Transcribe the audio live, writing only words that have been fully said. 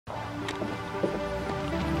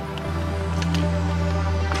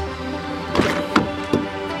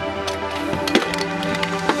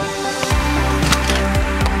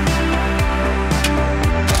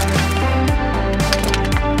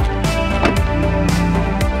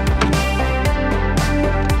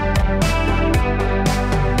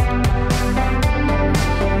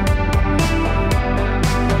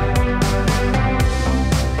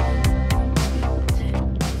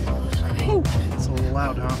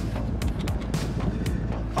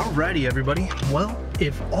Alrighty everybody, well,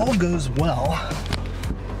 if all goes well,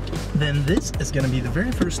 then this is going to be the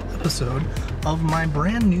very first episode of my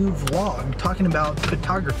brand new vlog talking about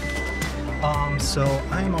photography. So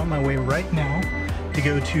I'm on my way right now to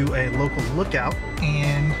go to a local lookout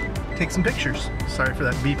and take some pictures. Sorry for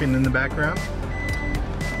that beeping in the background.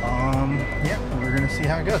 Yeah, we're going to see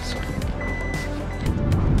how it goes.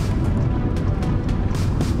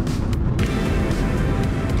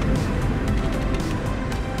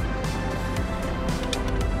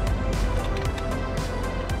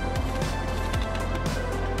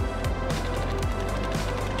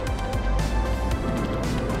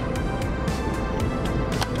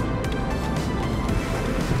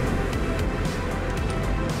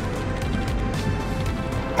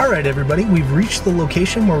 Alright everybody, we've reached the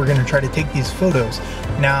location where we're going to try to take these photos.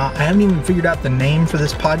 Now, I haven't even figured out the name for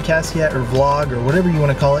this podcast yet, or vlog, or whatever you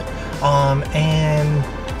want to call it, and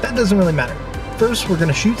that doesn't really matter. First, we're going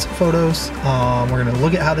to shoot some photos, we're going to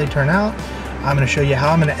look at how they turn out, I'm going to show you how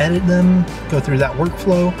I'm going to edit them, go through that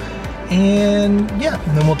workflow, and yeah,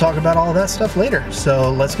 and then we'll talk about all of that stuff later.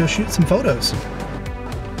 So let's go shoot some photos.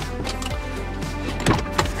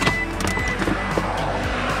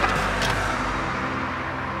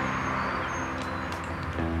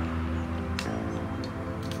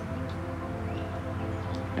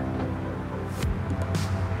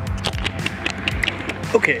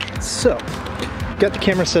 Okay, so got the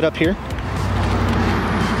camera set up here.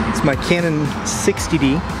 It's my Canon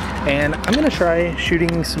 60D, and I'm gonna try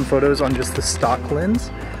shooting some photos on just the stock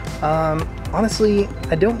lens. Honestly,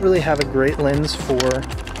 I don't really have a great lens for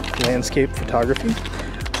landscape photography,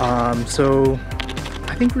 so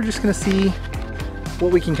I think we're just gonna see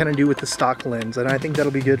what we can kind of do with the stock lens, and I think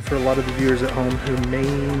that'll be good for a lot of the viewers at home who may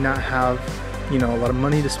not have, you know, a lot of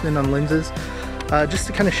money to spend on lenses, just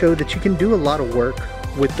to kind of show that you can do a lot of work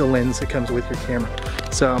with the lens that comes with your camera.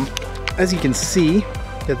 So as you can see,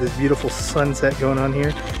 got this beautiful sunset going on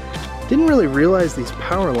here. Didn't really realize these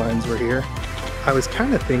power lines were here. I was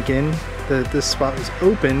kind of thinking that this spot was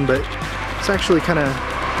open, but it's actually kind of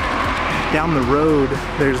down the road.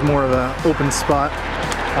 There's more of an open spot,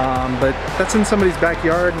 but that's in somebody's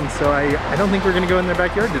backyard, and so I don't think we're gonna go in their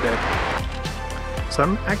backyard today. So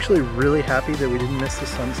I'm actually really happy that we didn't miss the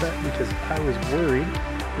sunset, because I was worried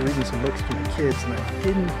reading some books to my kids and I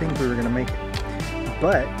didn't think we were going to make it.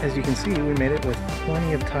 But as you can see, we made it with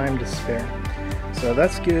plenty of time to spare. So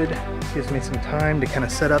that's good. Gives me some time to kind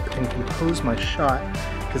of set up and compose my shot,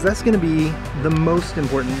 because that's going to be the most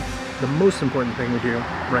important thing we do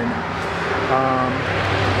right now.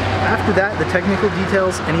 After that, the technical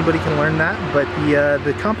details, anybody can learn that, but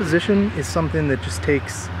the composition is something that just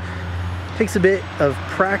takes a bit of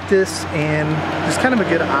practice and just kind of a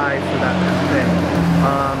good eye for that kind of thing.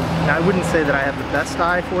 Now I wouldn't say that I have the best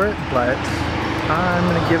eye for it, but I'm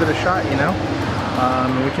gonna give it a shot, you know?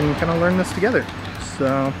 We can kind of learn this together. So,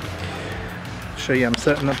 I'll show you, I'm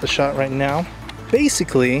setting up the shot right now.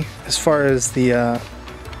 Basically, as far as the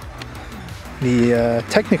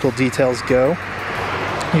technical details go,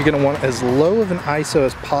 you're gonna want as low of an ISO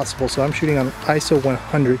as possible. So I'm shooting on ISO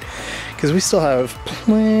 100 because we still have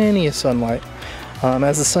plenty of sunlight.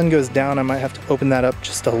 As the sun goes down, I might have to open that up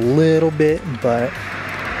just a little bit, but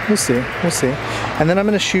we'll see. And then I'm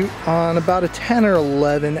gonna shoot on about a 10 or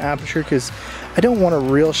 11 aperture because I don't want a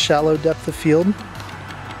real shallow depth of field.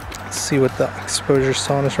 Let's see what the exposure's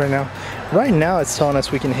telling us right now. Right now it's telling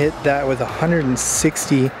us we can hit that with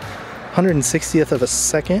 160th of a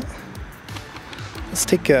second. Let's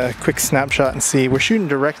take a quick snapshot and see. We're shooting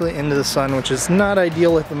directly into the sun, which is not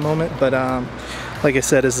ideal at the moment, but like I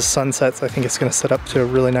said, as the sun sets, I think it's going to set up to a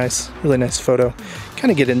really nice photo.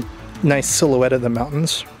 Kind of get a nice silhouette of the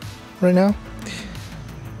mountains right now.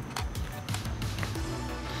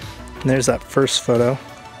 And there's that first photo.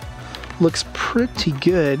 Looks pretty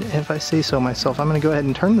good, if I say so myself. I'm going to go ahead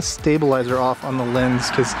and turn the stabilizer off on the lens,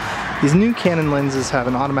 because these new Canon lenses have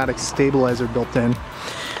an automatic stabilizer built in.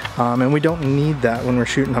 And we don't need that when we're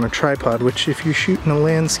shooting on a tripod, which if you're shooting a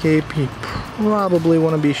landscape, you probably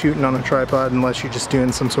want to be shooting on a tripod unless you're just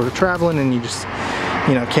doing some sort of traveling and you just,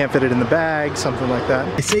 you know, can't fit it in the bag, something like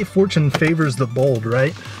that. They say fortune favors the bold,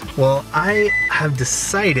 right? Well, I have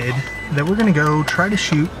decided that we're gonna go try to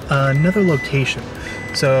shoot another location.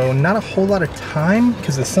 So not a whole lot of time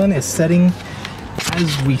because the sun is setting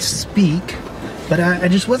as we speak. But I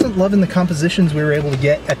just wasn't loving the compositions we were able to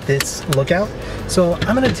get at this lookout. So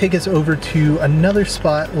I'm gonna take us over to another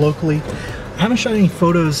spot locally. I haven't shot any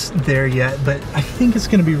photos there yet, but I think it's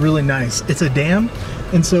gonna be really nice. It's a dam,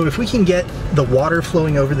 and so if we can get the water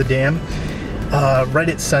flowing over the dam, right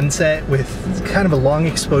at sunset with kind of a long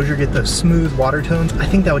exposure, get those smooth water tones. I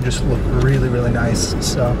think that would just look really, really nice.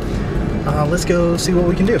 So let's go see what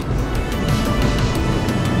we can do.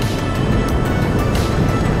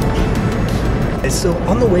 So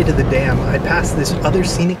on the way to the dam, I passed this other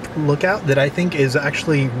scenic lookout that I think is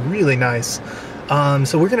actually really nice.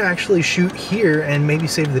 So we're gonna actually shoot here and maybe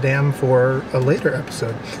save the dam for a later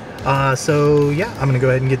episode. So yeah, I'm gonna go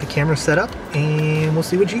ahead and get the camera set up and we'll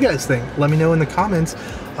see what you guys think. Let me know in the comments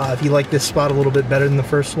if you like this spot a little bit better than the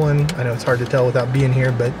first one. I know it's hard to tell without being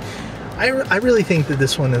here, but I really think that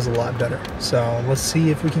this one is a lot better. So let's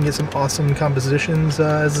see if we can get some awesome compositions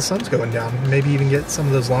as the sun's going down. Maybe even get some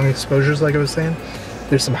of those long exposures like I was saying.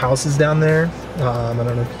 There's some houses down there. I don't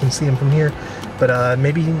know if you can see them from here, but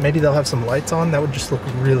maybe they'll have some lights on. That would just look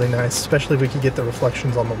really nice, especially if we could get the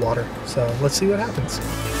reflections on the water. So let's see what happens.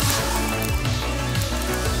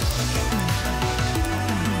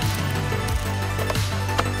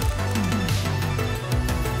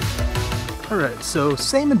 Alright, so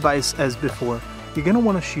same advice as before. You're going to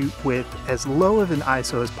want to shoot with as low of an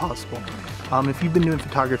ISO as possible. If you've been doing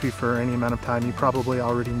photography for any amount of time, you probably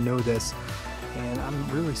already know this. And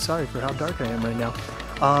I'm really sorry for how dark I am right now.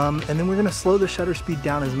 And then we're going to slow the shutter speed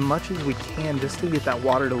down as much as we can just to get that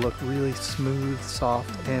water to look really smooth,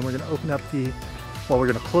 soft. And we're going to open up we're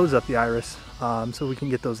going to close up the iris so we can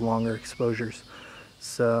get those longer exposures.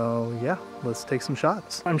 So yeah, let's take some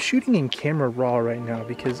shots. I'm shooting in camera raw right now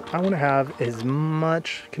because I want to have as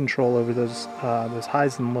much control over those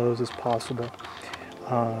highs and lows as possible.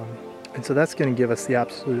 And so that's going to give us the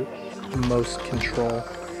absolute most control.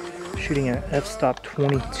 Shooting at f-stop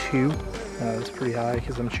 22. That's pretty high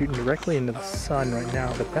because I'm shooting directly into the sun right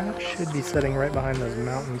now, but that should be setting right behind those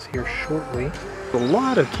mountains here shortly. A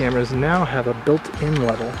lot of cameras now have a built-in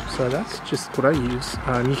level, so that's just what I use.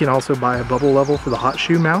 You can also buy a bubble level for the hot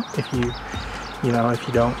shoe mount if you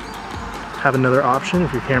don't have another option.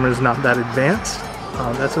 If your camera is not that advanced,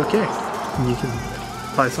 that's okay. You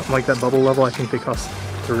can buy something like that bubble level. I think they cost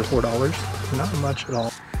 $3 or $4, not much at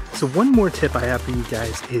all. So one more tip I have for you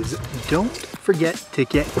guys is don't forget to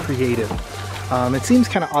get creative. It seems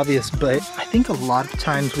kind of obvious, but I think a lot of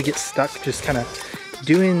times we get stuck just kind of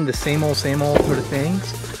doing the same old sort of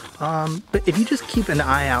things. But if you just keep an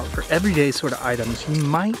eye out for everyday sort of items, you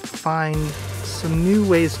might find some new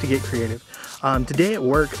ways to get creative. Today at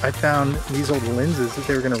work, I found these old lenses that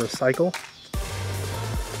they were going to recycle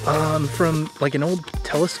from like an old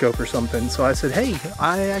telescope or something. So I said, hey,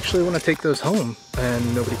 I actually want to take those home,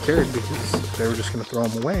 and nobody cared because they were just going to throw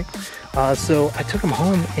them away. So I took them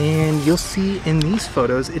home, and you'll see in these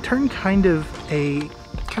photos it turned kind of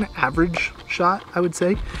average shot, I would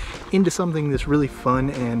say, into something that's really fun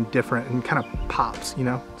and different and kind of pops, you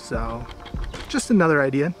know. So just another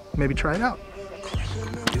idea, maybe try it out.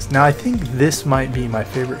 Now I think this might be my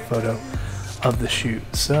favorite photo of the shoot,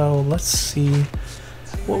 so let's see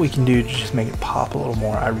what we can do to just make it pop a little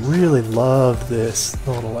more. I really love this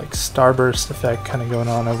little like starburst effect kind of going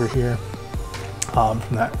on over here from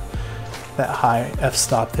that high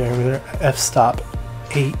f-stop there with f-stop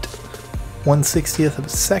 8 1/60th of a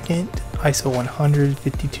second, ISO 100,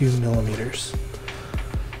 52 millimeters.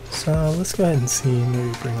 So let's go ahead and see,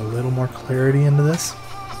 maybe bring a little more clarity into this.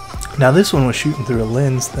 Now this one was shooting through a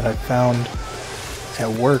lens that I found at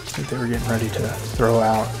work that they were getting ready to throw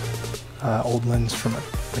out. Old lens from like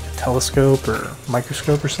a telescope or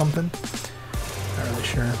microscope or something. Not really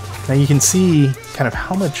sure. Now you can see kind of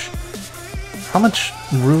how much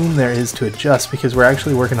room there is to adjust because we're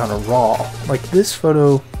actually working on a RAW. Like this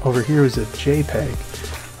photo over here is a JPEG,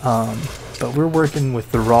 but we're working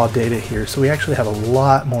with the raw data here, so we actually have a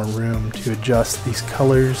lot more room to adjust these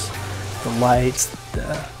colors, the lights,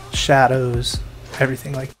 the shadows,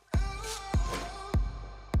 everything like that.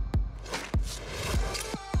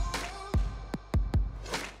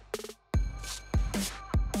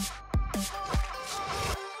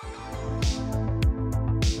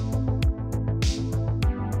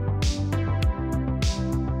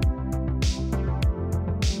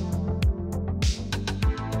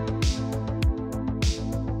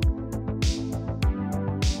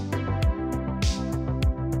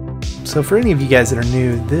 So for any of you guys that are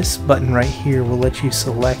new, this button right here will let you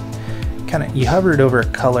select, you hover it over a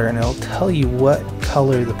color and it'll tell you what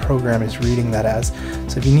color the program is reading that as.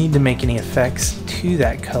 So if you need to make any effects to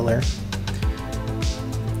that color,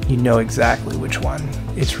 you know exactly which one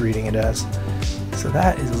it's reading it as. So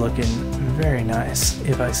that is looking very nice,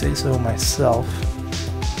 if I say so myself.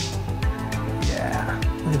 Yeah,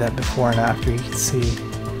 look at that before and after. You can see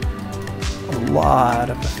a lot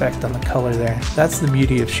of effect on the color there. That's the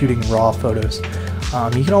beauty of shooting raw photos.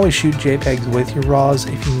 You can always shoot JPEGs with your RAWs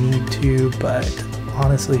if you need to, but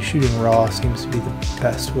honestly, shooting RAW seems to be the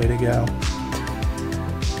best way to go.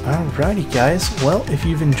 Alrighty guys, well, if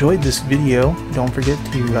you've enjoyed this video, don't forget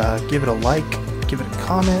to give it a like, give it a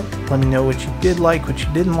comment, let me know what you did like, what you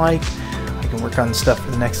didn't like. I can work on stuff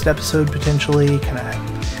for the next episode potentially, kind of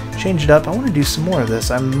change it up. I want to do some more of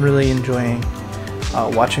this. I'm really enjoying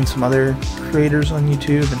watching some other creators on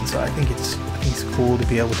YouTube, and so I think it's cool to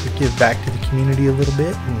be able to give back to the community a little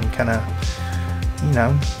bit and kind of, you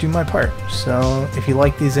know, do my part. So if you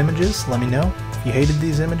like these images, let me know. If you hated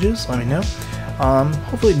these images, let me know.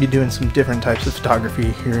 Hopefully be doing some different types of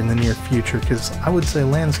photography here in the near future, because I would say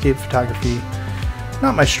landscape photography,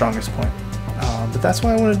 not my strongest point. But that's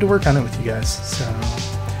why I wanted to work on it with you guys. So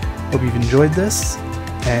hope you've enjoyed this,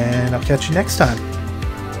 and I'll catch you next time.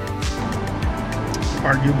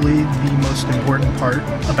 Arguably the most important part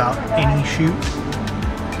about any shoot,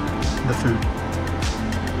 the food.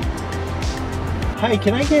 Hi,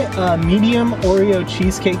 can I get a medium Oreo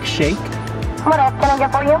cheesecake shake? What else can I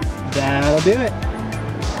get for you? That'll do it.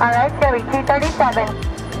 Alright, so it's $2.37.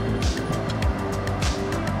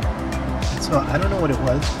 So I don't know what it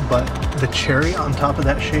was, but the cherry on top of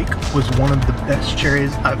that shake was one of the best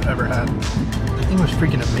cherries I've ever had. The thing was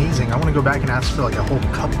freaking amazing. I want to go back and ask for like a whole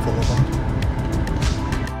cup full of them.